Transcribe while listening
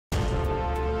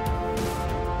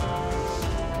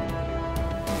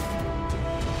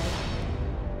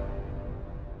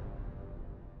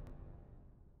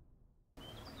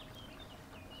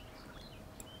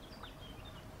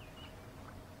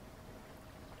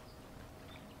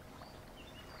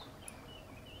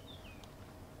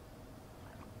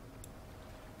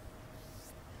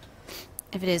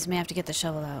If it is, may have to get the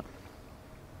shovel out.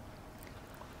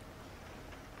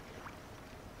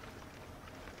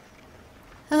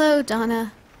 Hello,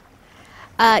 Donna.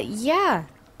 Yeah,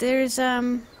 there's,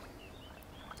 I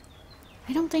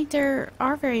don't think there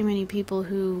are very many people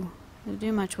who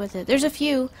do much with it. There's a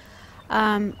few.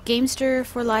 Gamester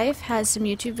for Life has some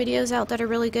YouTube videos out that are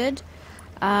really good.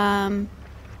 And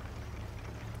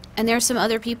there's some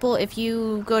other people. If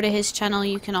you go to his channel,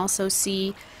 you can also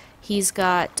see he's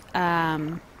got,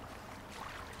 what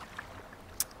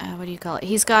do you call it?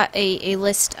 He's got a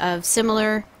list of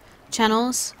similar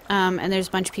channels, and there's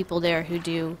a bunch of people there who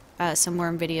do some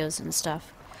worm videos and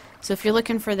stuff. So if you're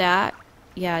looking for that,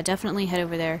 yeah, definitely head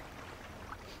over there.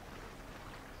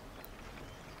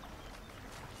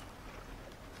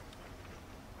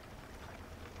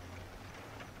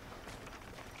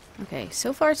 Okay,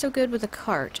 so far so good with the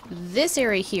cart. This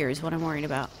area here is what I'm worried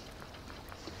about.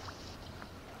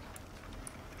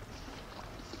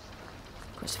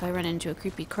 Of course, if I run into a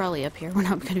creepy crawly up here, we're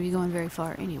not going to be going very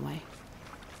far anyway.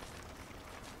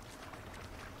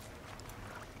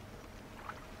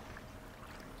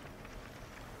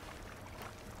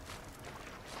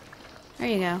 There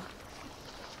you go.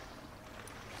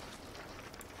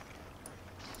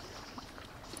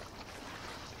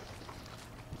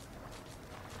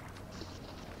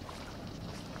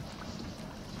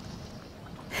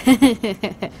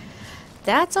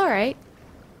 That's alright.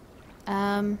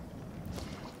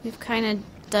 We've kind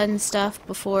of done stuff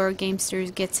before Gamester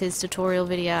gets his tutorial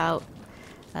video out.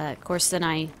 Of course, then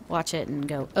I watch it and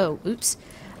go, oh, oops.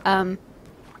 But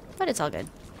it's all good.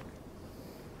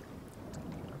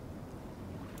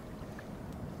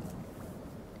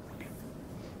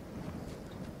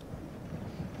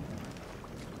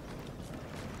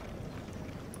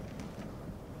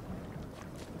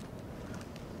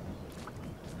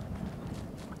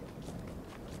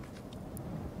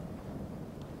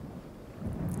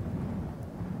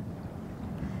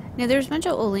 Now there's a bunch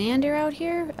of oleander out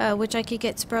here, which I could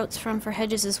get sprouts from for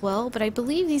hedges as well, but I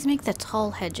believe these make the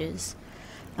tall hedges.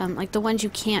 Like the ones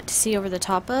you can't see over the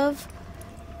top of.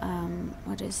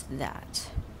 What is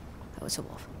that? That was a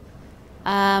wolf.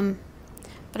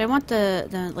 But I want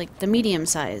the medium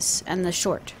size and the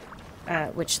short,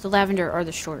 which the lavender are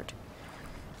the short.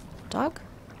 Dog?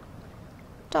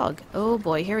 Dog. Oh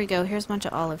boy, here we go. Here's a bunch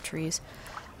of olive trees.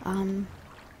 I'm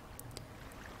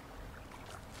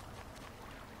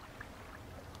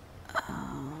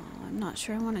not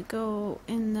sure I want to go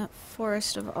in the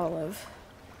forest of olive.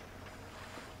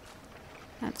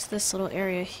 That's this little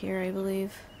area here, I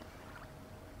believe.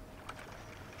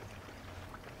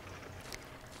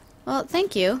 Well,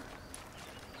 thank you.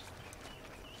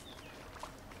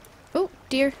 Oh,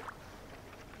 dear.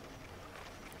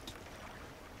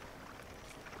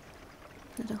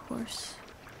 There's a horse.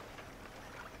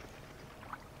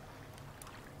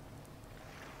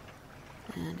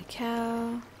 And a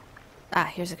cow. Ah,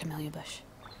 here's a camellia bush.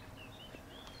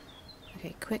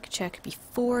 Okay, quick check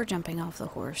before jumping off the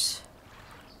horse.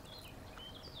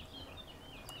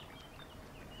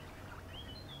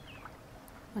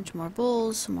 Bunch more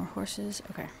bulls, some more horses.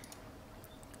 Okay.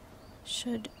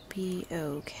 Should be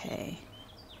okay.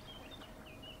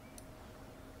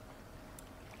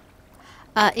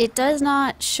 It does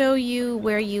not show you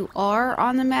where you are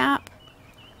on the map.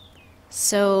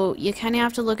 So you kind of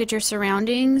have to look at your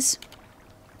surroundings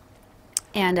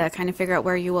and kind of figure out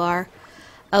where you are.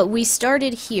 We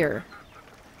started here,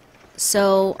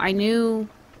 so I knew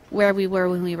where we were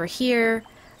when we were here.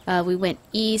 We went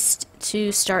east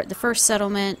to start the first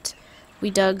settlement. We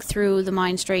dug through the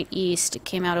mine straight east,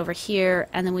 came out over here,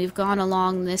 and then we've gone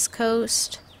along this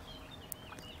coast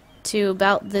to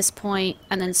about this point,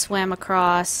 and then swam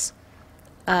across,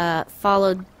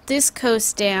 followed this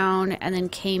coast down, and then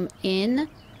came in.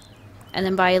 And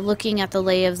then by looking at the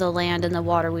lay of the land and the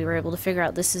water, we were able to figure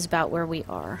out this is about where we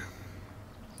are.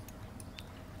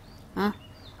 Huh?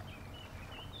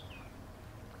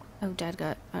 Oh, Dad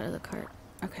got out of the cart.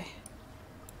 Okay.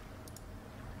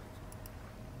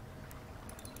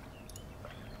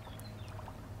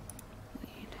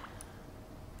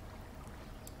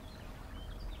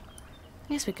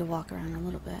 I guess we could walk around a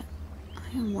little bit.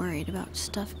 I am worried about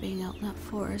stuff being out in that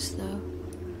forest, though.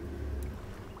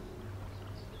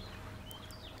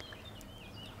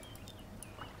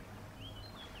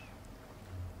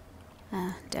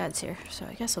 Dad's here, so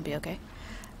I guess he'll be okay.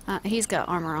 He's got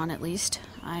armor on at least.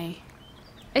 I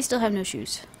still have no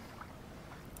shoes.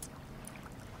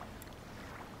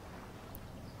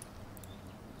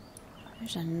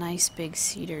 There's a nice big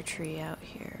cedar tree out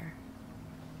here.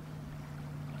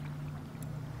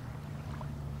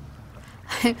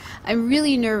 I'm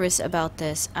really nervous about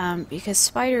this because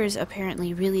spiders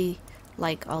apparently really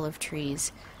like olive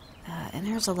trees, and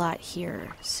there's a lot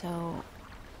here, so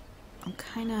I'm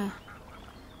kind of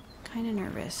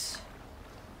nervous.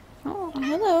 Oh,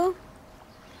 hello.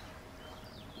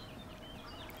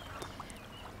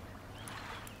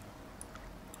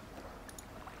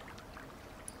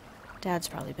 Dad's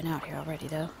probably been out here already,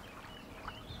 though.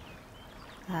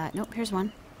 Nope, here's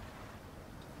one.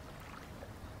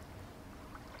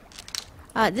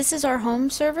 This is our home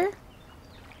server.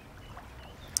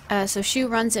 So Shu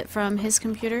runs it from his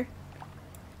computer.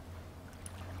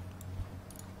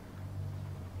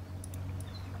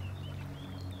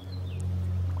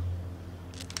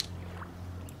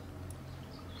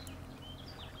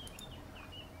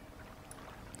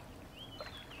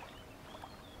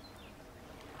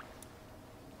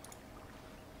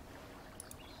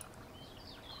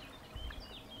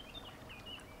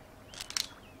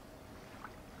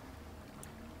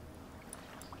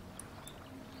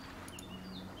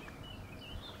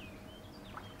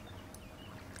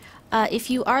 If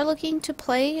you are looking to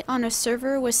play on a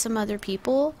server with some other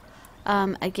people,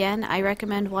 again, I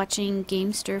recommend watching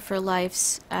Gamester for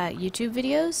Life's YouTube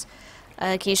videos.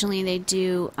 Occasionally they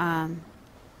do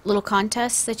little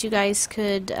contests that you guys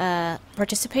could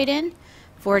participate in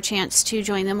for a chance to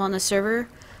join them on the server.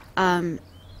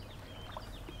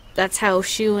 That's how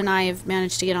Shu and I have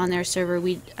managed to get on their server.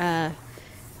 We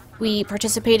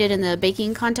participated in the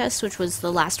baking contest, which was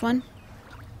the last one.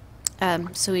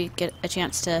 So we get a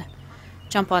chance to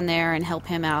jump on there and help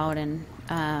him out, and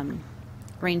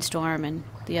Rainstorm and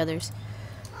the others.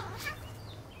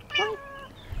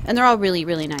 And they're all really,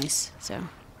 really nice, so.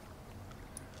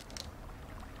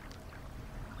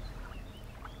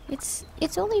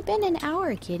 It's only been an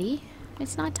hour, kitty.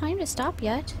 It's not time to stop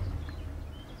yet.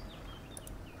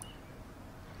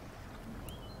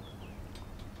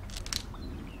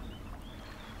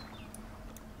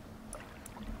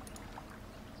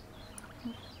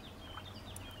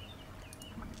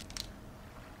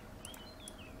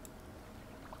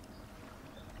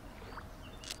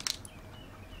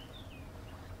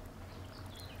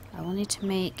 I will need to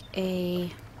make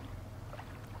a...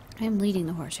 I'm leading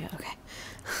the horse, yeah, okay.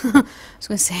 I was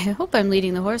going to say, I hope I'm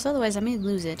leading the horse, otherwise I may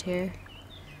lose it here.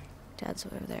 Dad's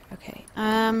over there, okay.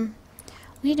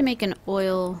 We need to make an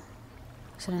oil...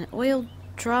 Is it an oil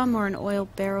drum or an oil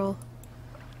barrel?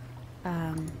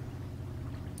 Oh,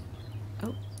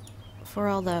 for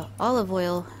all the olive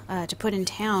oil to put in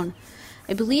town.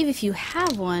 I believe if you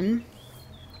have one...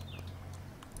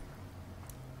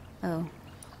 Oh.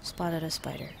 Spotted a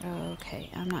spider. Oh, okay,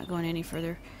 I'm not going any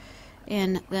further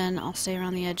in, then I'll stay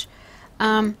around the edge.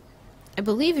 I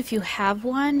believe if you have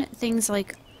one, things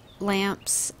like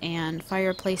lamps and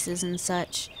fireplaces and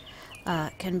such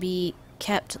can be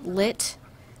kept lit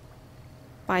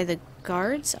by the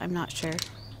guards. I'm not sure.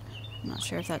 I'm not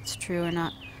sure if that's true or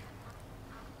not.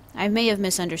 I may have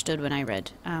misunderstood when I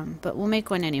read, but we'll make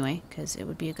one anyway, because it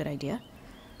would be a good idea.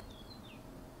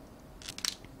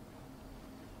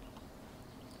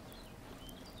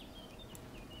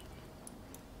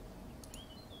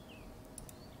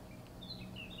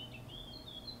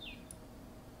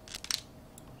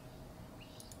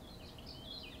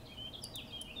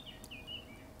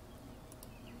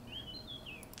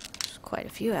 Quite a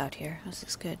few out here. This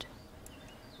is good.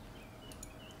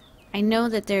 I know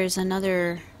that there's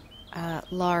another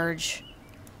large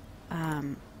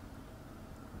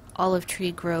olive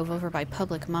tree grove over by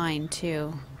Public Mine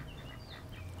too.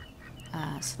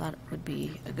 So that would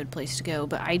be a good place to go.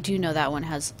 But I do know that one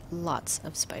has lots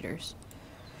of spiders.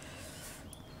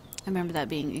 I remember that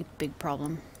being a big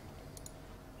problem.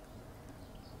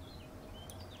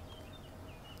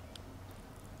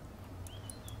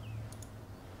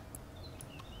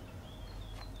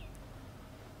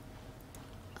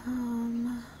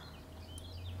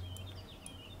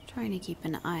 Trying to keep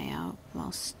an eye out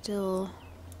while still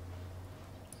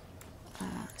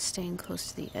staying close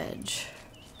to the edge.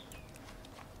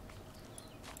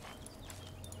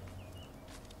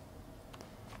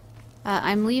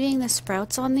 I'm leaving the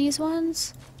sprouts on these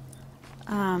ones.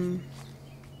 Oh,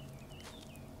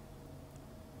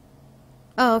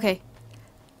 okay.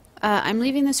 I'm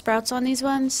leaving the sprouts on these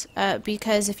ones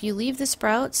because if you leave the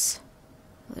sprouts...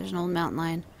 There's an old mountain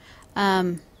lion.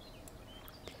 I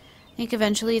think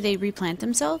eventually they replant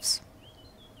themselves.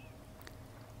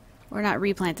 Or not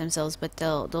replant themselves, but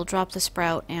they'll drop the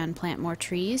sprout and plant more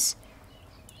trees.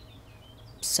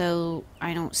 So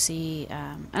I don't see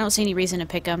any reason to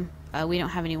pick them. We don't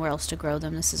have anywhere else to grow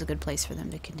them. This is a good place for them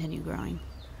to continue growing.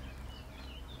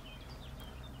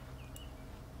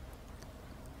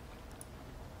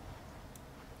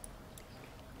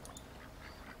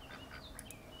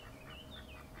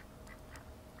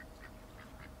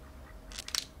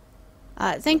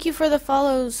 Thank you for the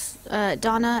follows,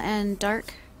 Donna and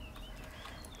Dark.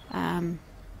 I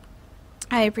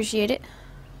appreciate it.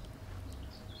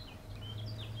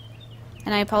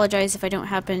 And I apologize if I don't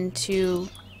happen to...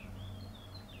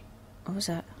 What was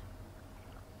that?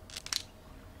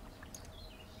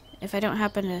 If I don't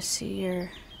happen to see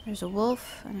your... There's a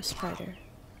wolf and a spider.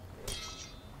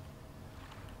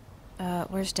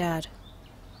 Where's Dad?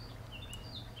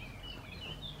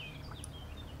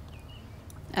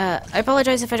 I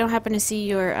apologize if I don't happen to see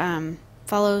your,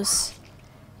 follows...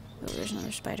 Oh, there's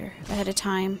another spider. Ahead of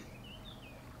time.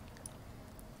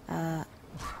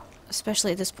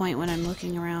 Especially at this point when I'm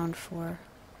looking around for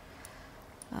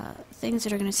things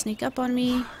that are going to sneak up on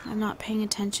me. I'm not paying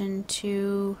attention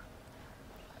to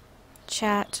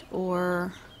chat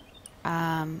or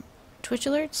Twitch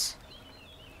alerts.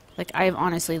 Like, I've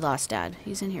honestly lost Dad.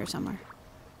 He's in here somewhere.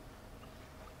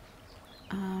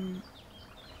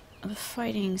 The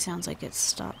fighting sounds like it's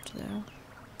stopped, though.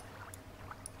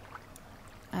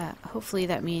 Hopefully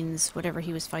that means whatever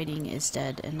he was fighting is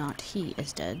dead and not he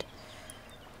is dead.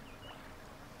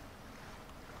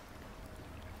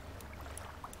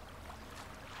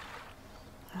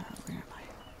 Where am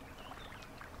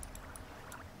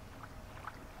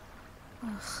I?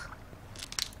 Ugh.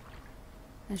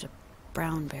 There's a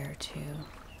brown bear, too.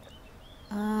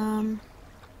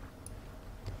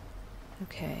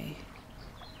 Okay.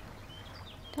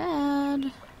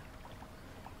 Dad!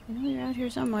 I know you're out here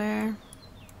somewhere.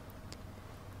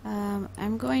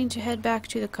 I'm going to head back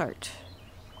to the cart.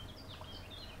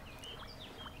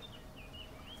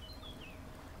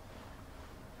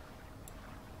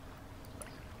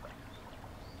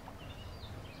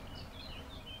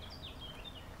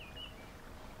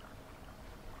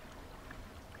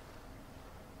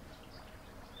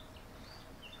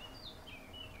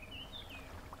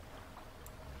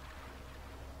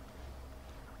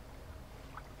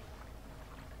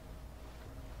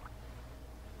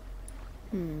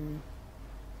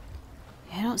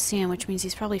 I don't see him, which means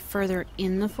he's probably further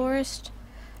in the forest.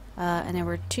 And there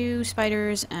were 2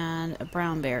 spiders and a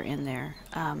brown bear in there.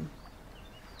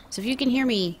 So if you can hear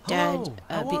me, Dad...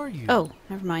 Hello, how are you? Oh,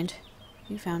 never mind.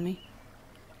 You found me.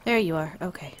 There you are.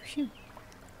 Okay. Phew.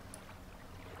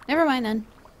 Never mind then.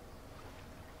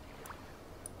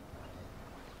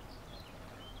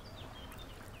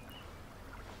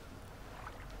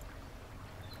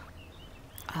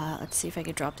 Let's see if I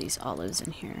could drop these olives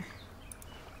in here.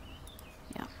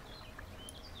 Yeah.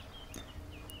 There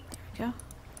we go.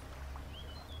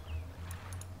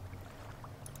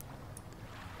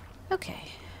 Okay.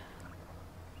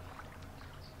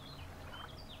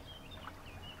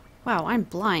 Wow, I'm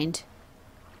blind.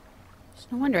 It's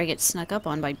no wonder I get snuck up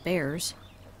on by bears.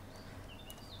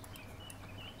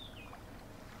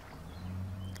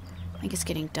 I think it's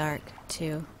getting dark,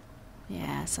 too.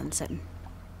 Yeah, sun's setting.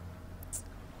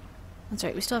 That's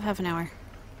right, we still have half an hour.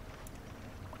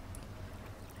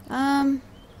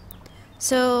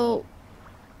 So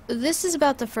this is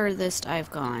about the furthest I've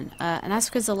gone, and that's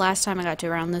because the last time I got to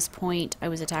around this point, I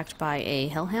was attacked by a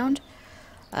hellhound,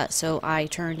 so I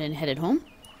turned and headed home.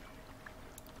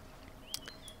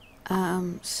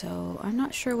 So I'm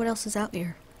not sure what else is out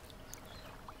here.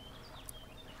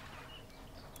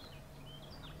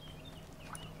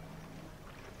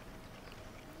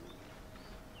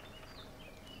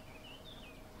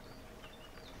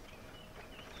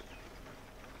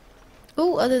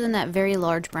 Oh, other than that very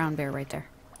large brown bear right there.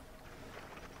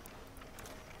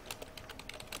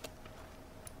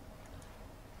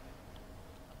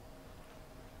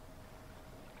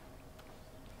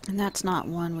 And that's not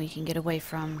one we can get away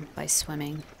from by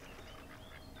swimming.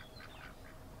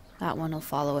 That one will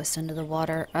follow us into the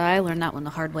water. I learned that one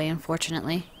the hard way,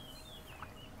 unfortunately.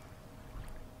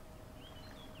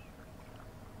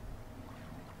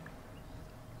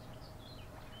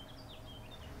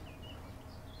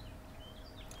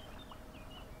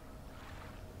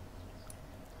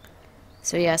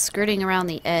 So yeah, skirting around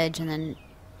the edge and then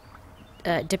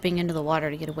dipping into the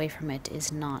water to get away from it is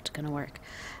not going to work.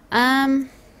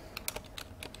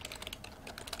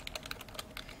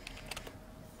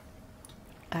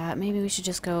 Maybe we should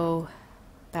just go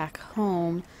back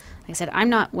home. Like I said, I'm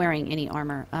not wearing any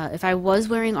armor. If I was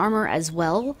wearing armor as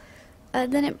well,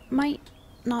 then it might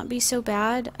not be so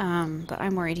bad. But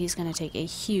I'm worried he's going to take a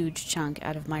huge chunk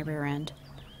out of my rear end.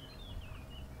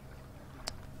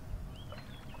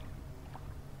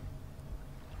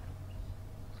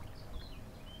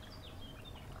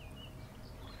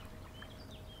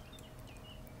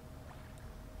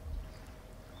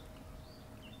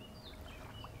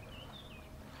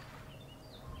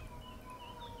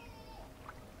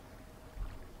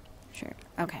 Sure.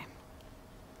 Okay.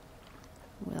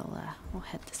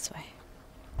 head this way.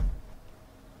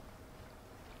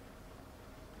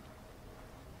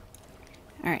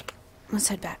 Alright, let's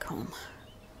head back home.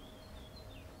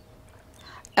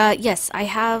 Yes, I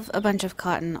have a bunch of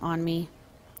cotton on me.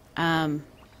 Oh,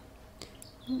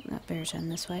 that bear's heading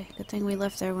this way. Good thing we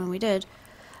left there when we did.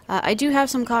 I do have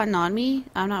some cotton on me.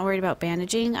 I'm not worried about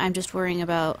bandaging. I'm just worrying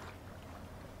about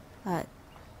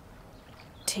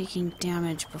taking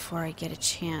damage before I get a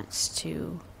chance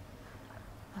to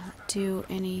do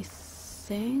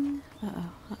anything.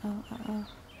 Uh-oh, uh-oh, uh-oh.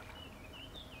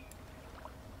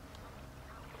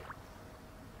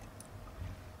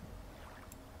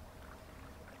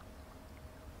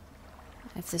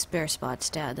 If this bear spots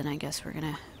Dad, then I guess we're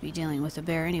gonna be dealing with a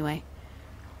bear anyway.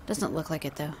 Doesn't look like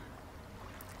it, though.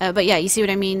 But yeah, you see what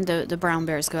I mean? The brown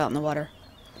bears go out in the water.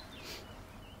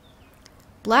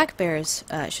 Black bears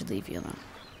should leave you alone.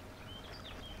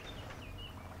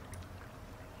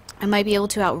 I might be able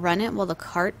to outrun it while the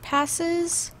cart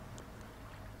passes.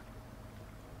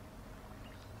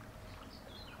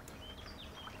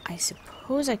 I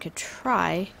suppose I could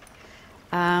try.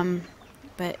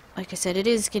 But like I said, it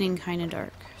is getting kind of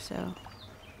dark, so...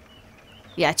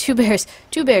 Yeah, 2 bears.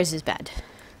 2 bears is bad.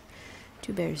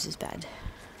 2 bears is bad.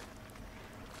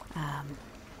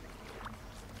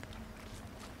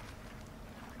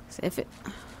 So if it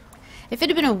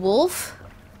had been a wolf,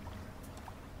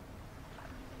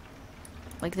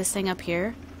 like this thing up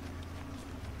here,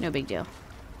 no big deal.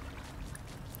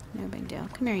 No big deal.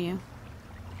 Come here, you.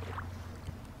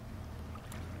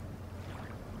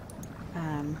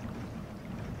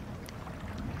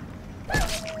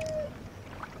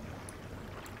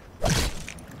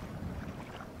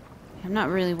 I'm not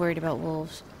really worried about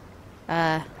wolves.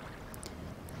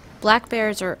 Black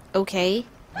bears are okay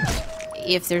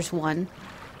if there's one.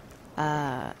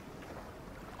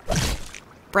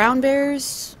 Brown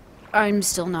bears, I'm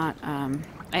still not.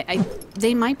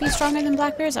 They might be stronger than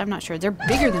black bears. I'm not sure. They're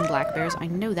bigger than black bears. I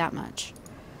know that much.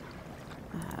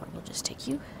 We'll just take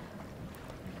you.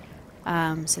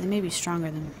 So they may be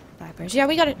stronger than black bears. Yeah,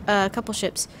 we got a couple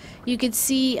ships. You could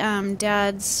see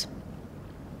Dad's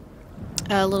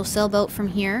little sailboat from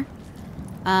here.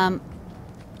 And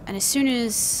as soon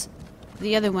as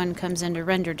the other one comes into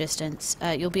render distance,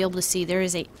 you'll be able to see there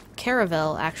is a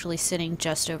caravel actually sitting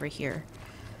just over here.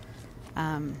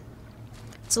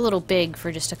 It's a little big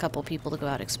for just a couple people to go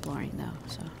out exploring, though.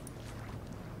 So,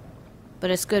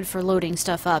 but it's good for loading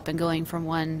stuff up and going from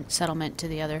one settlement to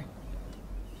the other.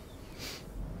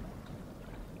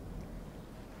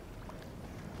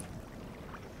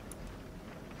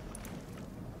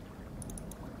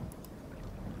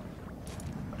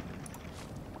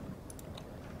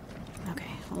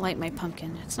 I'll light my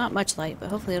pumpkin. It's not much light, but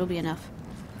hopefully it'll be enough.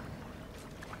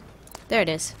 There it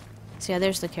is. So yeah,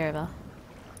 there's the caravel.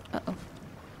 Uh-oh.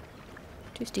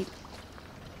 Too steep.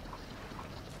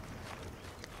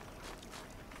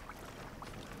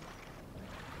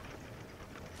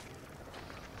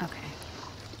 Okay.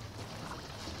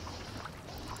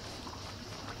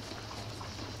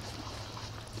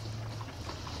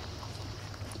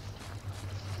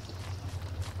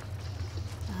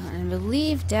 I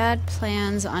believe Dad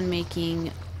plans on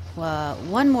making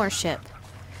one more ship.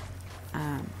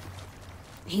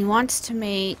 He wants to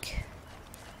make...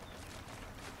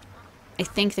 I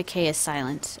think the K is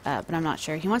silent, but I'm not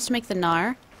sure. He wants to make the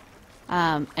Nar,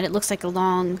 and it looks like a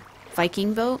long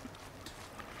Viking boat.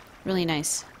 Really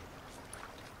nice.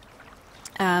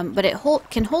 But it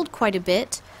can hold quite a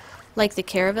bit, like the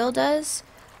caravel does.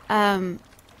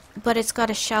 But it's got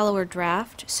a shallower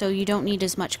draft, so you don't need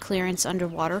as much clearance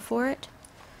underwater for it.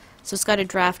 So it's got a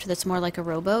draft that's more like a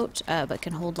rowboat, but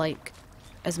can hold like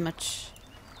as much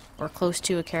or close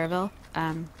to a caravel.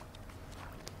 And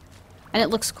it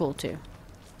looks cool too.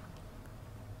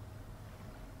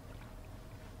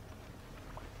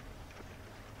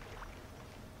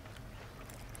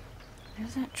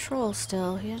 There's that troll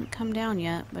still. He hasn't come down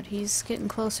yet, but he's getting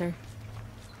closer.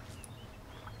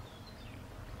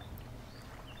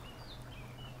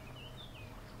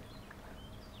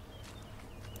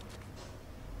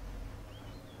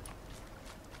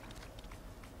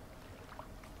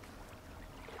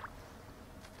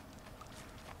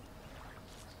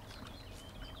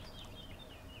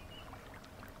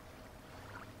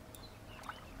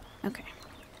 Okay.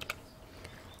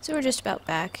 So we're just about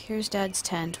back. Here's Dad's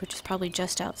tent, which is probably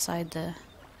just outside the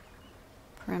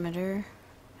perimeter.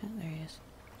 Oh, there he is.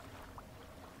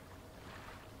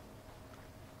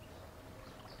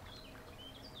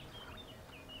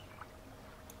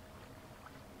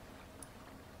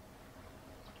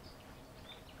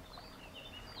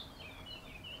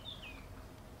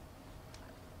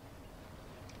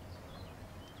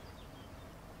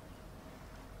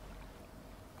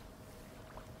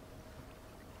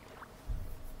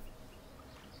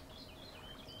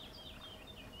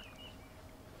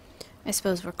 I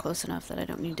suppose we're close enough that I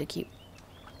don't need to keep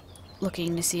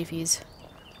looking to see if he's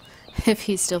if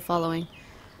he's still following.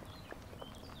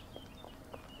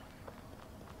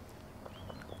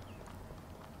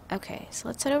 Okay, so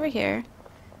let's head over here.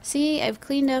 See, I've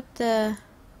cleaned up the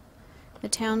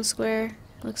town square.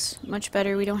 Looks much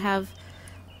better. We don't have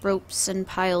ropes and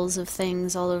piles of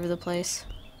things all over the place.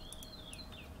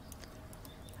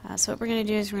 So what we're going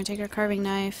to do is we're going to take our carving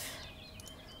knife.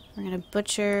 We're going to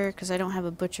butcher, because I don't have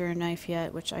a butcher knife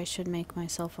yet, which I should make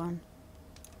myself one.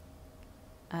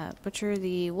 Butcher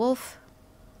the wolf.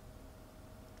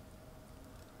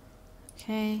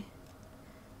 Okay.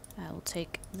 We'll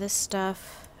take this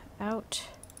stuff out.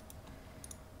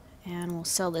 And we'll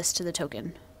sell this to the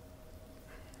token.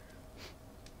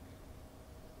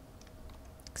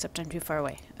 Except I'm too far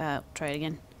away. Try it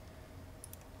again.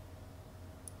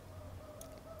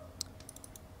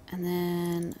 And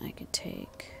then I could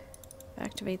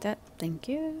activate that. Thank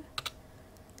you.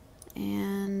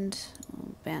 And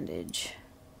we'll bandage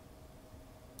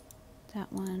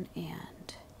that one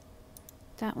and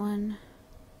that one.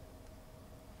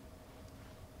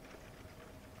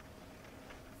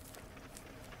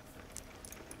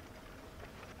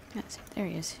 Yes, there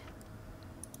he is.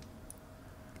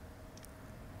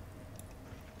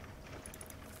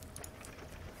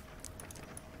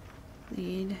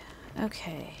 Lead.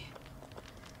 Okay.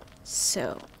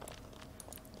 So,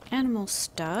 animal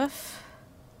stuff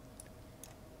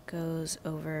goes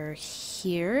over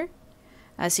here.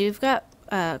 So you've got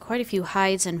quite a few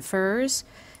hides and furs.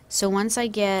 So once I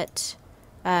get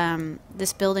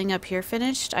this building up here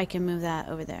finished, I can move that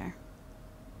over there.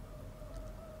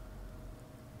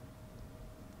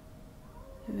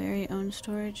 Very own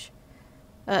storage.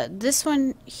 This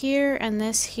one here and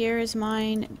this here is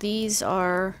mine. These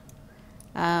are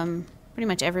pretty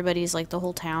much everybody's, like the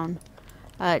whole town.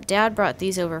 Dad brought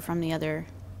these over from the other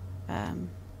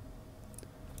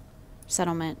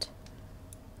settlement.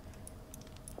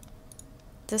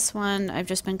 This one I've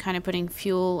just been kind of putting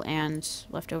fuel and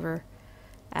leftover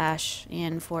ash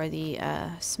in for the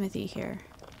smithy here,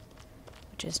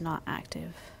 which is not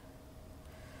active.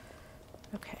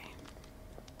 Okay.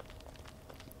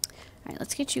 Alright,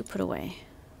 let's get you put away.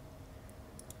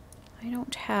 I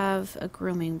don't have a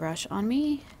grooming brush on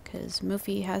me because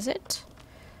Muffy has it.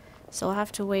 So I'll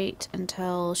have to wait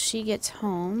until she gets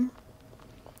home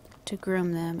to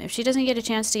groom them. If she doesn't get a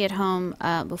chance to get home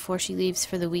before she leaves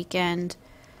for the weekend,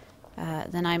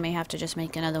 then I may have to just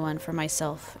make another one for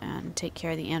myself and take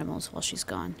care of the animals while she's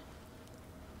gone.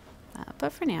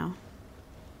 But for now,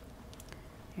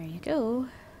 here you go.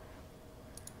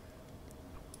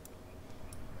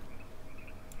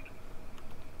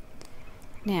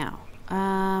 Now,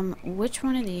 which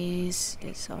one of these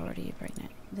is already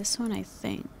pregnant? This one, I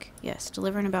think. Yes,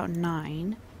 deliver in about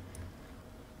 9.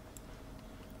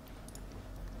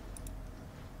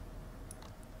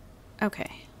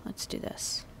 Okay, let's do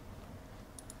this.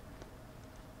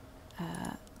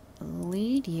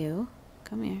 Lead you.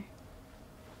 Come here.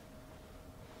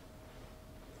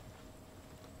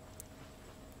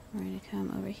 We're going to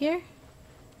come over here.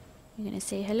 You're going to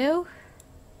say hello.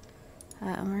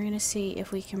 And we're going to see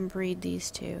if we can breed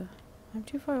these two. I'm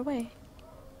too far away.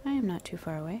 I am not too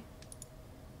far away.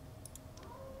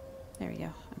 There we go.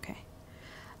 Okay.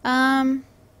 So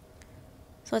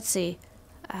let's see.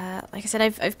 Like I said,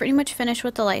 I've pretty much finished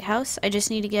with the lighthouse. I just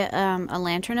need to get a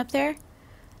lantern up there.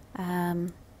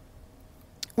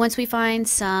 Once we find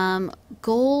some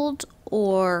gold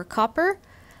or copper,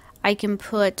 I can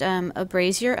put a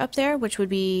brazier up there, which would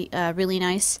be really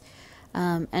nice.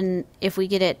 And if we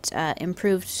get it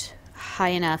improved high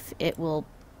enough, it'll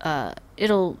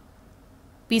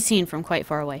be seen from quite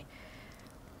far away.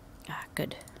 Ah,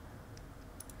 good.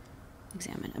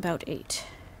 Examine. About 8.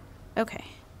 Okay.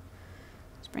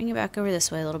 Let's bring it back over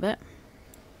this way a little bit.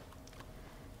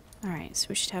 Alright, so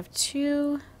we should have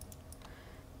two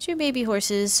baby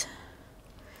horses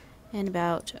in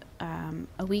about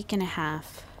a week and a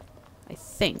half, I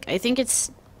think. I think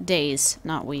it's days,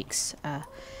 not weeks.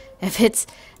 If it's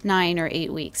 9 or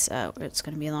 8 weeks, it's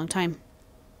going to be a long time.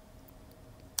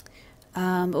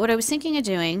 But what I was thinking of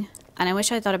doing, and I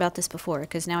wish I thought about this before,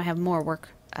 because now I have more work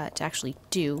to actually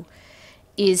do,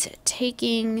 is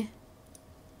taking...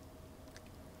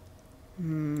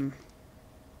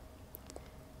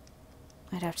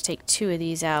 I'd have to take 2 of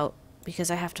these out,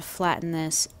 because I have to flatten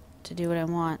this to do what I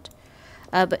want.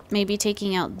 But maybe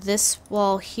taking out this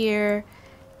wall here,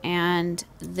 and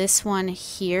this one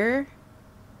here.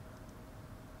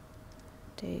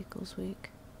 Day equals week.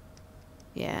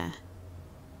 Yeah.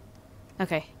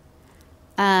 Okay.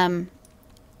 And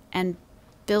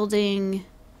building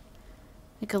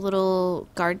like a little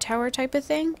guard tower type of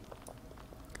thing.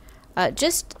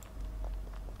 Just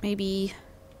maybe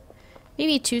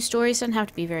 2 stories, doesn't have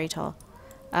to be very tall.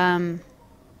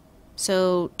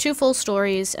 So 2 full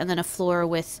stories and then a floor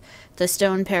with the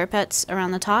stone parapets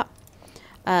around the top.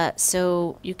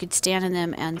 So you could stand in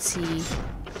them and see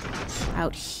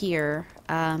out here,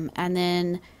 and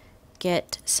then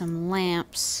get some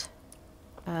lamps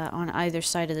on either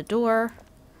side of the door.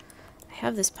 I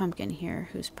have this pumpkin here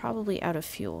who's probably out of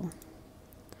fuel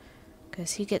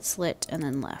because he gets lit and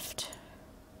then left.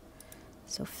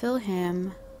 So fill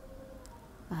him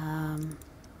and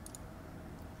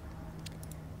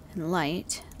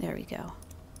light. There we go.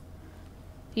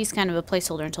 He's kind of a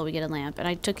placeholder until we get a lamp. And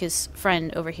I took his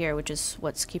friend over here, which is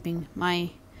what's keeping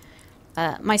my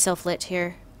myself lit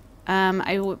here.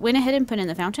 I went ahead and put in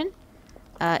the fountain.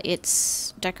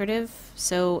 It's decorative,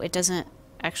 so it doesn't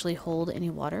actually hold any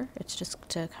water. It's just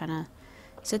to kind of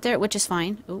sit there, which is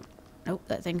fine. Oh, nope,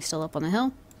 that thing's still up on the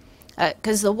hill.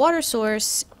 Because the water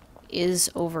source is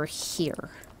over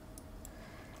here.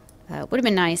 Would have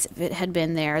been nice if it had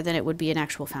been there, then it would be an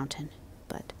actual fountain.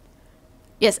 But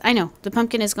yes, I know, the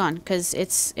pumpkin is gone because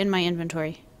it's in my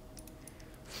inventory.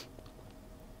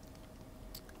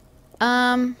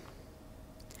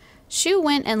 Shu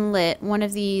went and lit one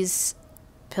of these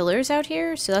pillars out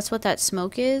here, so that's what that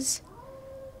smoke is.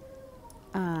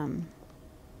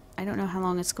 I don't know how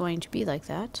long it's going to be like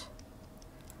that.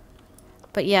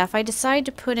 But yeah, if I decide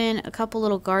to put in a couple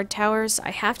little guard towers, I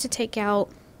have to take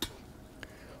out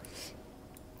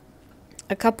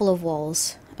a couple of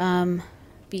walls,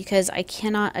 because I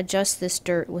cannot adjust this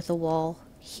dirt with a wall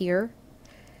here.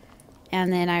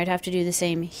 And then I would have to do the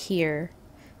same here.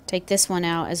 Take this one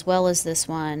out as well as this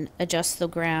one, adjust the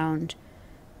ground,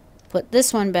 put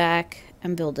this one back,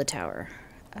 and build the tower.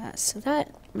 So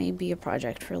that may be a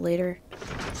project for later,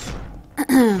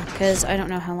 because I don't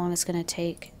know how long it's going to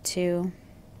take to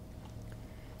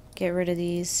get rid of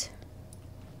these.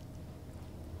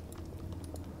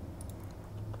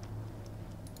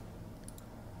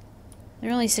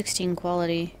 They're only 16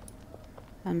 quality,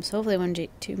 so hopefully it won't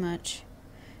take too much.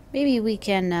 Maybe we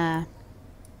can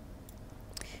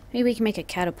make a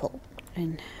catapult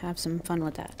and have some fun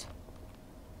with that.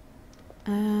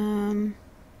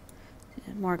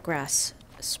 More grass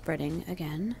spreading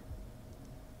again.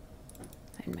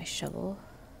 Find my shovel.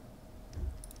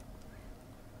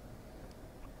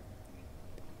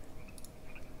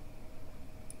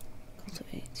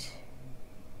 Cultivate.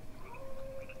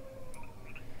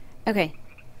 Okay.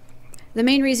 The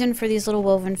main reason for these little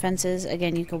woven fences,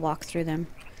 again, you can walk through them.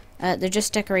 They're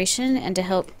just decoration and to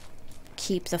help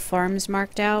keep the farms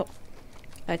marked out.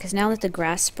 Because now that the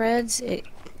grass spreads, it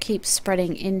keeps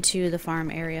spreading into the farm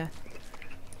area.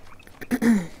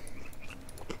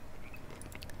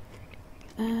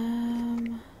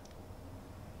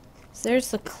 So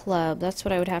there's the club. That's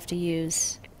what I would have to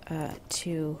use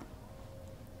to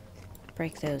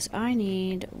break those. I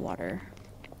need water.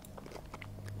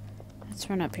 Let's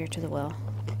run up here to the well.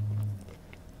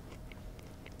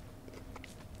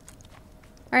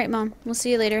 Alright, Mom. We'll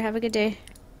see you later. Have a good day.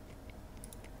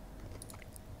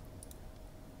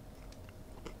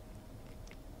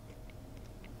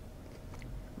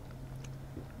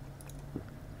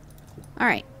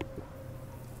 Alright.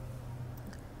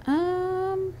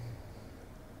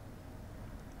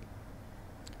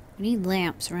 We need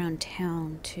lamps around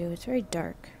town, too. It's very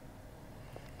dark.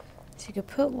 So you could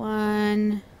put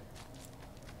one...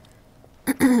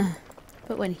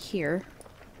 put one here.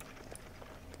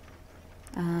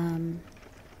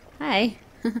 Hi.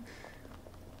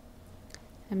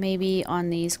 And maybe on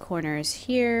these corners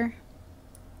here.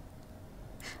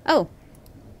 Oh!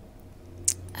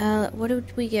 What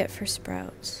did we get for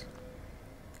sprouts?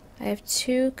 I have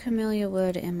 2 camellia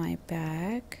wood in my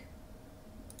bag.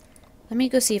 Let me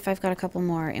go see if I've got a couple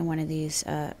more in one of these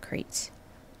crates.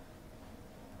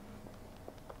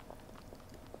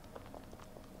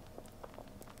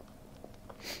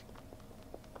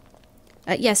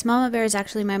 Yes, Mama Bear is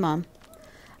actually my mom.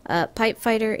 Pipe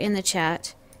Fighter in the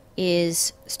chat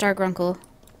is Stargrunkle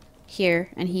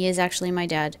here, and he is actually my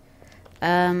dad.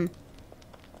 My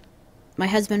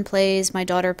husband plays, my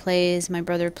daughter plays, my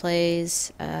brother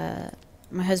plays,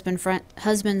 my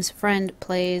husband's friend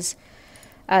plays.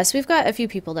 So we've got a few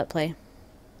people that play.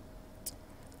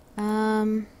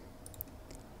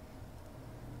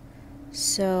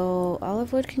 So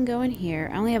olive wood can go in here.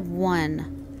 I only have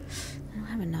 1. I don't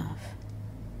have enough.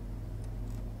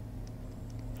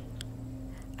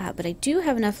 But I do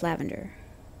have enough lavender.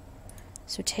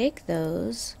 So take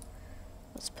those.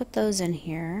 Let's put those in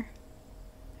here.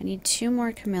 I need 2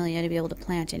 more camellia to be able to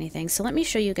plant anything. So let me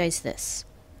show you guys this.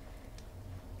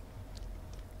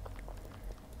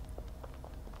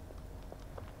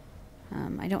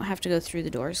 I don't have to go through the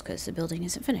doors because the building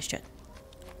isn't finished yet.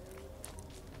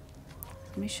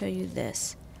 Let me show you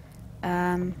this. Do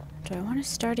I want to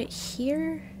start it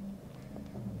here?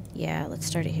 Yeah, let's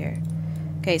start it here.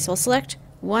 Okay, so I'll select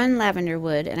 1 lavender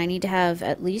wood, and I need to have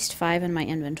at least 5 in my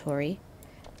inventory.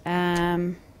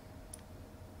 I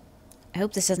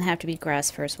hope this doesn't have to be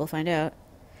grass first. We'll find out.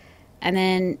 And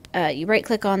then you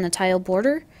right-click on the tile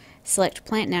border, select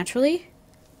Plant Naturally,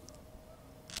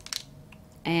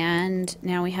 and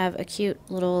now we have a cute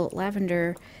little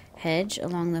lavender hedge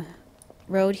along the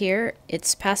road here.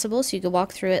 It's passable, so you can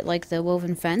walk through it like the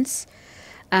woven fence,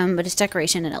 but it's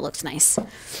decoration and it looks nice.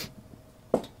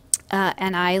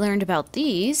 And I learned about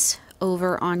these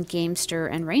over on Gamester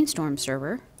and Rainstorm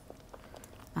server.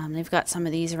 They've got some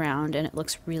of these around and it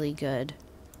looks really good.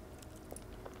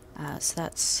 So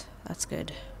that's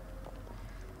good.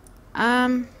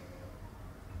 Where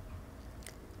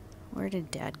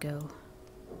did Dad go?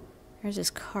 There's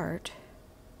his cart.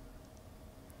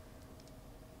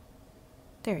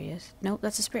 There he is. Nope,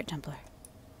 that's a Spirit Templar.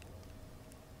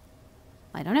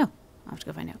 I don't know. I'll have to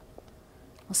go find out.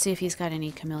 We'll see if he's got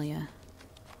any camellia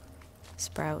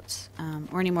sprouts,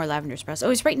 or any more lavender sprouts. Oh,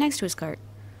 he's right next to his cart.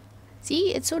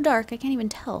 See, it's so dark I can't even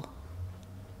tell.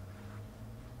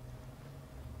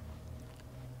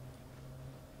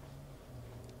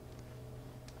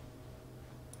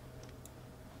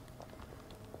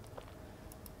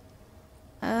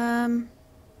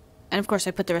 And of course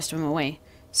I put the rest of them away,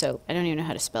 so I don't even know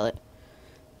how to spell it.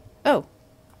 Oh.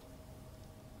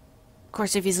 Of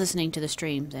course, if he's listening to the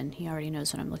stream, then he already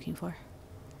knows what I'm looking for.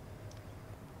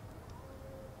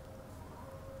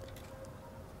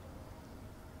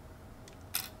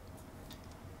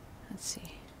 Let's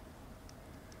see.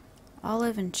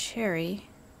 Olive and cherry.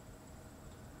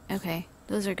 Okay,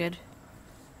 those are good.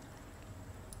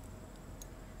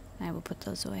 I will put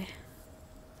those away.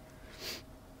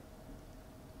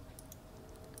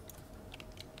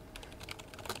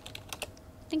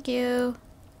 Thank you.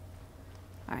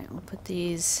 Alright, we'll put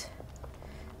these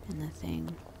in the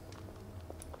thing.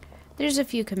 There's a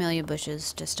few camellia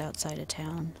bushes just outside of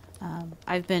town.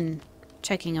 I've been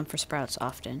checking them for sprouts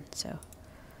often, so you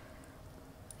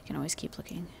can always keep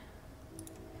looking.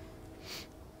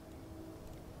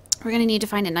 We're going to need to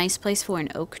find a nice place for an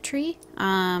oak tree,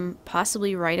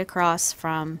 possibly right across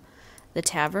from the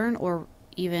tavern or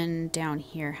even down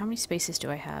here. How many spaces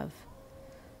do I have?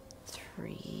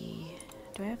 3.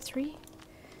 Do I have 3? Do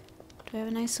I have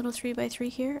a nice little 3x3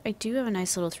 here? I do have a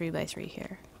nice little 3x3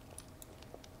 here.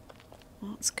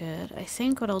 Well, that's good. I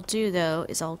think what I'll do, though,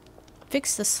 is I'll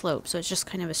fix the slope so it's just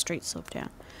kind of a straight slope down.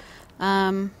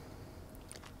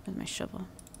 With my shovel.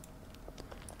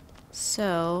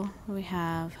 So, we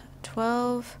have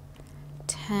 12,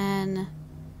 10,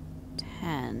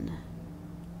 10.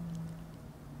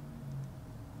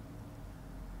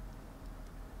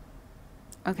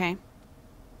 Okay.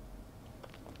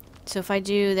 So if I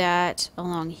do that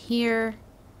along here,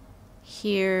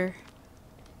 here,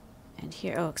 and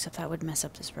here. Oh, except that would mess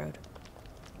up this road.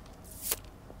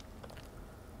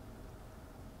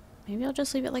 Maybe I'll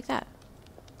just leave it like that.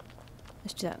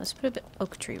 Let's do that. Let's put a bit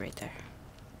oak tree right there.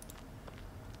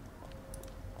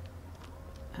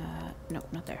 Nope,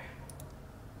 not there.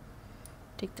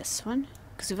 Take this one,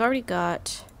 because we've already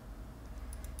got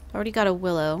a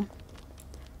willow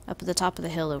up at the top of the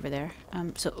hill over there.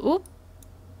 So, oop.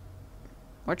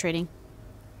 We're trading.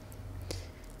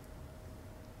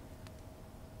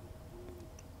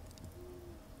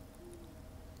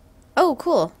 Oh,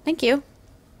 cool. Thank you.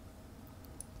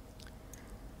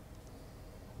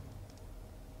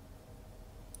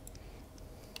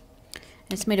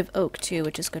 And it's made of oak, too,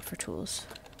 which is good for tools.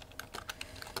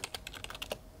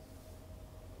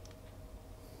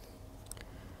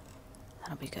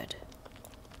 That'll be good.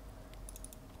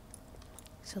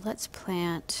 So let's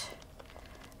plant...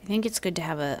 I think it's good to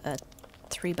have a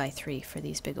 3x3 for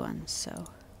these big ones, so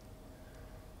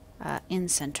in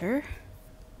center.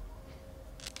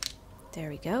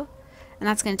 There we go. And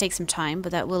that's going to take some time,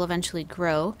 but that will eventually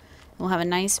grow. And we'll have a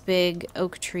nice big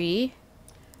oak tree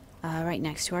right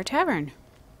next to our tavern.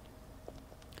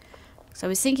 So I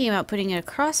was thinking about putting it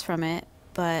across from it,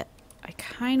 but I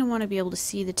kind of want to be able to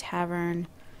see the tavern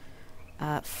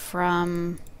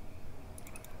from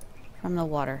the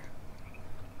water.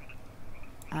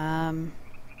 5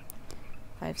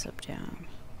 slope down,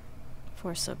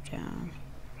 4 slope down.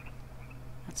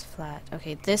 That's flat.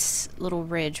 Okay, this little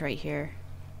ridge right here,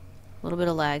 a little bit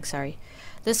of lag, sorry.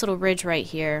 This little ridge right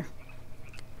here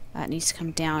needs to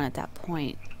come down at that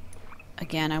point.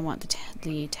 Again, I want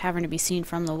the tavern to be seen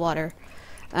from the water.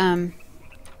 I'd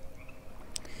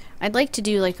like to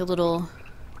do like a little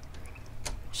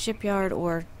shipyard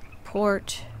or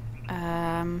port.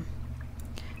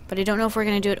 But I don't know if we're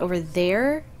going to do it over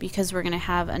there because we're going to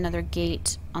have another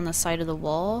gate on the side of the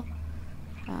wall.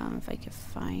 If I could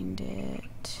find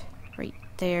it right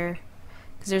there.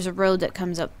 Because there's a road that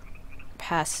comes up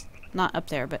past, not up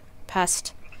there, but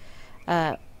past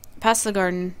the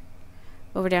garden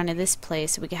over down to this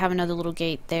place. So we could have another little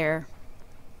gate there.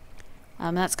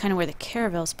 That's kind of where the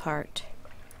caravels part.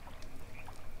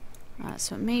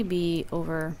 So it may be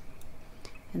over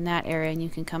in that area, and you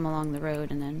can come along the road,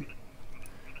 and then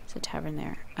there's a tavern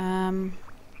there.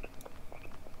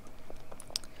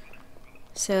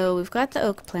 So we've got the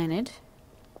oak planted.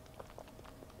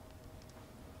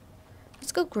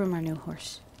 Let's go groom our new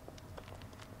horse.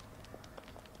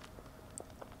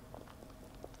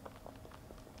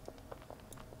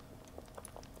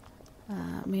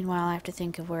 Meanwhile, I have to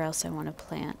think of where else I want to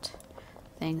plant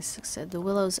things. Like I said, the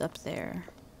willow's up there.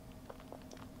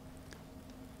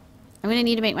 I'm going to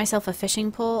need to make myself a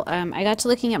fishing pole. I got to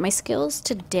looking at my skills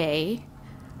today.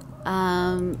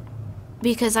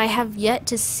 Because I have yet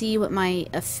to see what my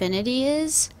affinity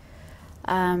is.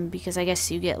 Because I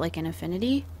guess you get like an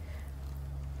affinity.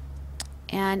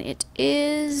 And it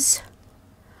is,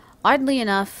 oddly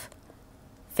enough,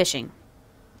 fishing.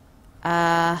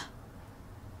 I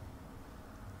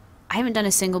haven't done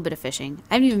a single bit of fishing.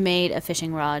 I haven't even made a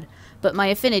fishing rod. But my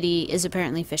affinity is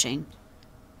apparently fishing.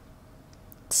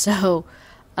 So,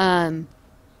 I'll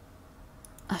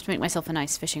have to make myself a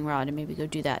nice fishing rod and maybe go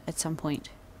do that at some point.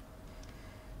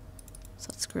 So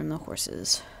let's groom the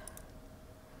horses.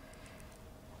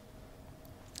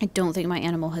 I don't think my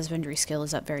animal husbandry skill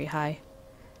is up very high.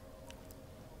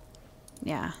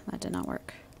 Yeah, that did not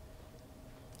work.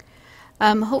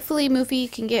 Hopefully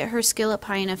Moofy can get her skill up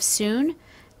high enough soon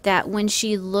that when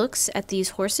she looks at these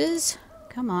horses,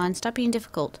 come on, stop being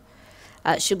difficult,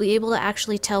 she'll be able to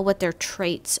actually tell what their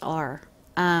traits are.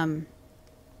 There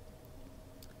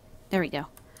we go.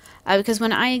 Because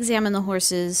when I examine the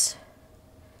horses,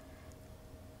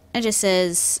 it just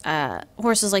says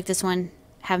horses like this one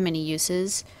have many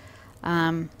uses.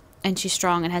 And she's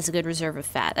strong and has a good reserve of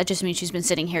fat. That just means she's been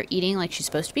sitting here eating like she's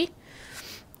supposed to be.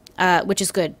 Which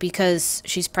is good because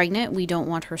she's pregnant. We don't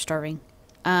want her starving.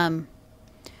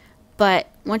 But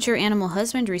once your animal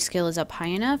husbandry skill is up high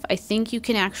enough, I think you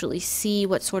can actually see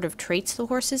what sort of traits the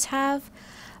horses have.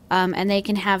 And they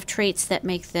can have traits that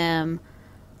make them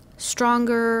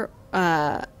stronger,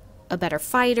 a better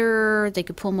fighter, they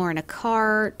could pull more in a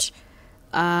cart,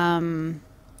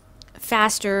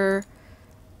 faster,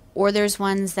 or there's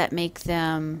ones that make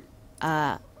them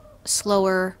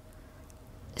slower,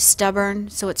 stubborn,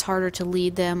 so it's harder to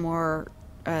lead them or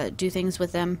do things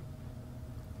with them.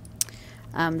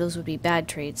 Those would be bad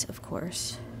traits, of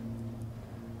course.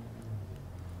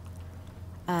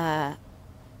 But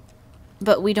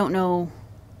we don't know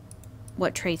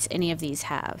what traits any of these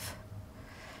have.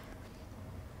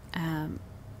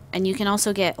 And you can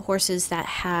also get horses that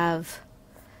have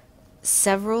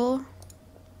several,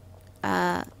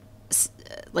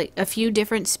 like a few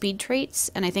different speed traits,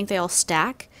 and I think they all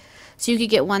stack. So you could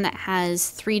get one that has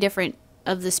 3 different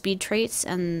of the speed traits,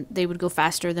 and they would go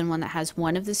faster than one that has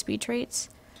 1 of the speed traits.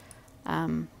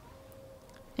 I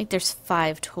think there's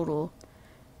 5 total.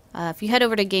 If you head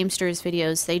over to Gamster's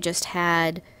videos, they just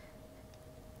had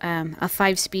a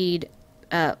 5-speed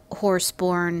horse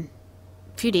born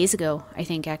a few days ago, I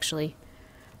think, actually.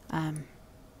 And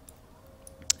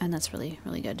that's really,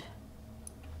 really good.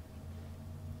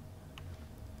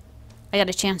 I got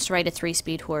a chance to ride a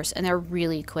 3-speed horse, and they're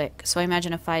really quick. So I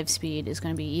imagine a 5-speed is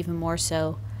going to be even more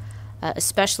so,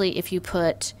 especially if you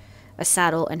put a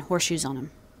saddle and horseshoes on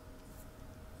them.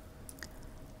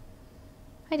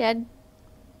 Hi, Dad.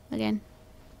 Again.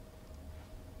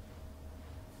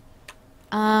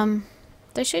 Did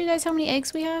I show you guys how many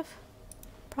eggs we have?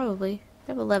 Probably.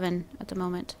 We have 11 at the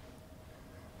moment.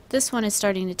 This one is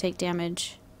starting to take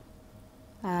damage.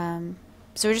 So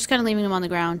we're just kind of leaving them on the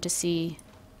ground to see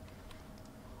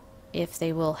if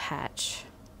they will hatch.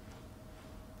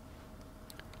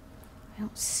 I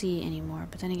don't see any more,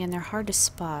 but then again, they're hard to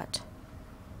spot.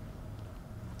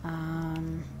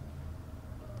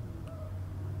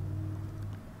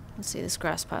 Let's see, this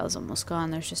grass pile is almost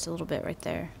gone. There's just a little bit right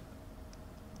there.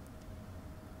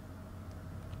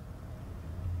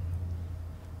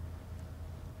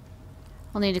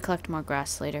 I'll need to collect more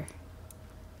grass later.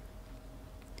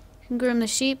 You can groom the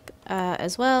sheep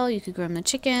as well. You could groom the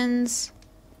chickens.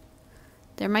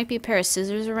 There might be a pair of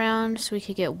scissors around so we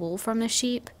could get wool from the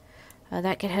sheep.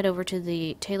 That could head over to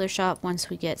the tailor shop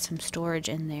once we get some storage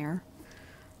in there.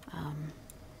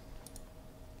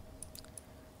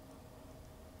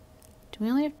 Do we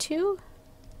only have 2?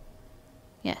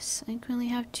 Yes, I think we only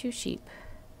have 2 sheep.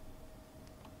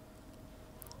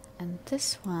 And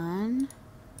this one...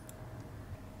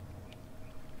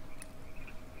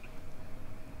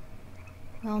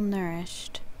 well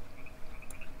nourished.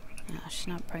 Oh, she's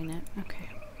not pregnant. Okay.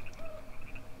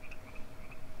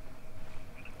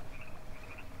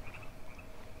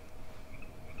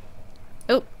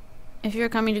 Oh, if you're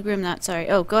coming to groom that, sorry.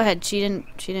 Oh, go ahead. She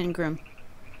didn't groom.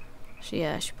 She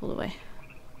pulled away.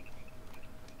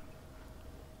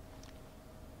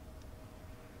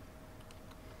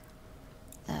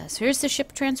 So here's the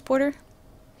ship transporter.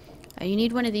 You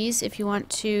need one of these if you want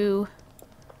to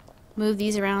move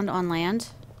these around on land.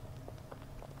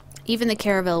 Even the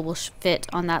caravel will fit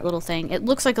on that little thing. It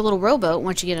looks like a little rowboat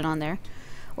once you get it on there.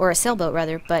 Or a sailboat,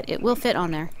 rather, but it will fit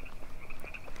on there.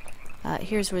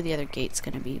 Here's where the other gate's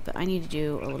going to be, but I need to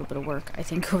do a little bit of work, I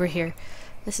think, over here.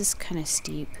 This is kind of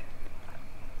steep.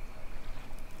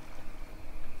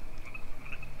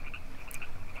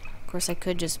 Of course, I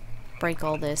could just break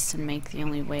all this and make the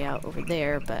only way out over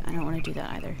there, but I don't want to do that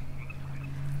either.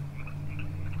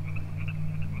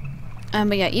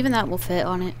 But yeah, even that will fit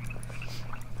on it.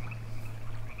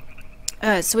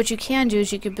 So what you can do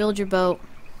is you could build your boat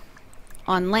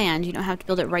on land. You don't have to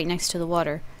build it right next to the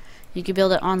water. You could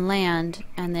build it on land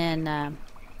and then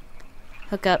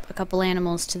hook up a couple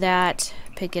animals to that,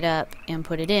 pick it up, and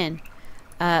put it in.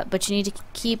 But you need to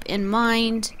keep in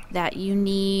mind that you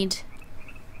need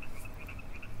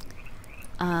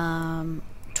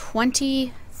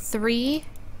 23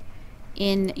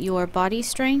 in your body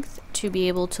strength to be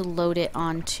able to load it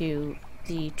onto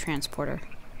the transporter.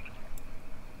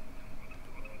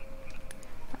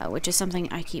 Which is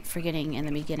something I keep forgetting in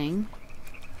the beginning.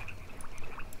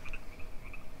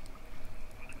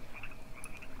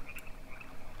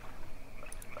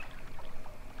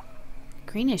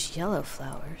 Greenish yellow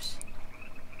flowers.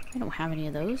 I don't have any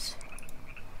of those.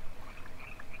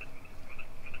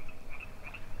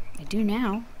 I do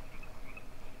now.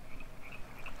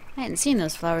 I hadn't seen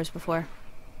those flowers before.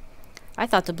 I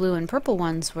thought the blue and purple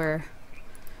ones were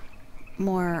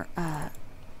more,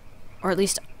 or at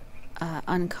least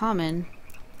uncommon,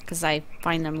 because I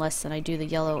find them less than I do the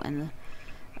yellow and the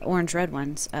orange-red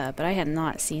ones, but I had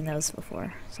not seen those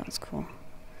before, so that's cool.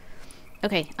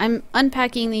 Okay, I'm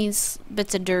unpacking these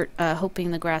bits of dirt,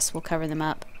 hoping the grass will cover them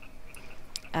up.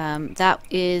 That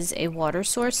is a water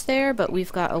source there, but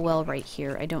we've got a well right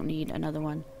here. I don't need another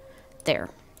one there.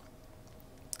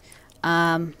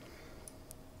 And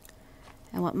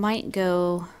what might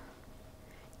go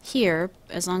here,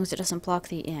 as long as it doesn't block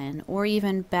the inn, or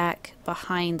even back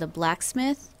behind the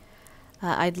blacksmith,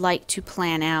 I'd like to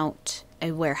plan out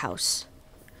a warehouse.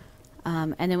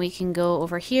 And then we can go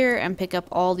over here and pick up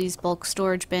all these bulk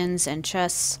storage bins and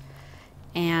chests,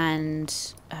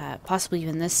 and possibly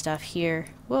even this stuff here.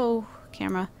 Whoa,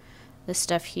 camera. This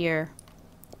stuff here,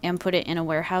 and put it in a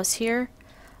warehouse here.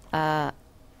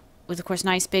 With, of course,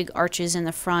 nice big arches in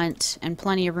the front and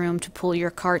plenty of room to pull your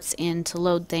carts in to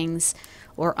load things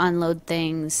or unload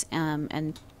things,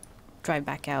 and drive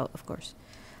back out, of course.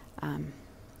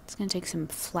 It's going to take some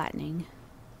flattening.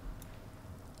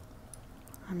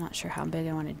 I'm not sure how big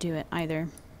I want to do it either.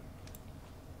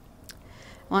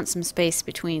 I want some space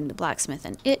between the blacksmith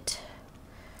and it.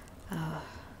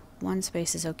 1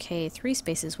 space is okay. 3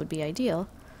 spaces would be ideal.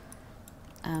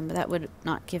 But that would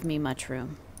not give me much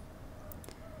room.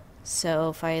 So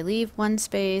if I leave 1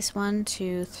 space, 1,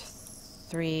 2,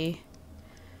 3,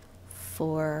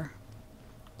 4,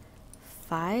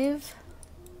 5.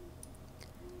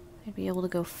 I'd be able to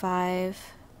go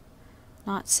 5.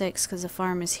 Not 6 because the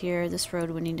farm is here. This road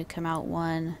would need to come out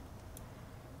 1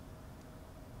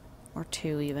 or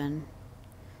 2 even,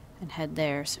 and head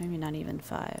there, so maybe not even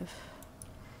 5.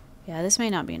 Yeah, this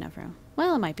may not be enough room.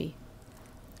 Well, it might be.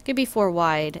 It could be 4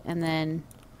 wide and then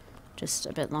just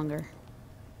a bit longer.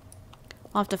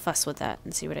 I'll have to fuss with that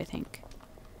and see what I think.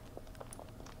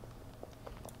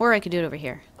 Or I could do it over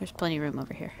here. There's plenty of room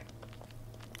over here.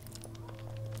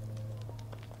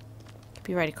 Could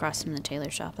be right across from the tailor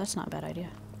shop. That's not a bad idea.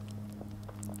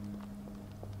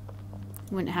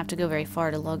 Wouldn't have to go very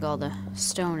far to lug all the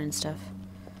stone and stuff.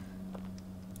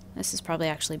 This is probably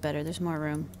actually better. There's more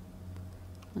room.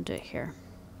 I'll do it here.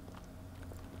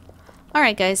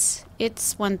 Alright guys,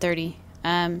 it's 1:30.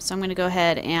 So I'm going to go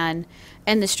ahead and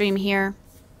end the stream here.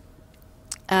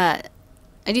 I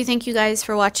do thank you guys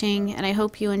for watching, and I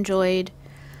hope you enjoyed.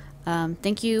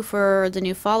 Thank you for the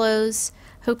new follows.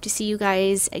 Hope to see you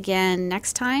guys again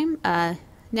next time.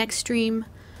 Next stream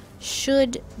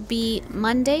should be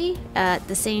Monday at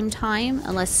the same time,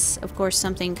 unless, of course,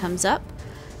 something comes up.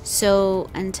 So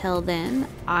until then,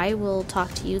 I will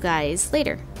talk to you guys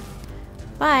later.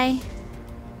 Bye!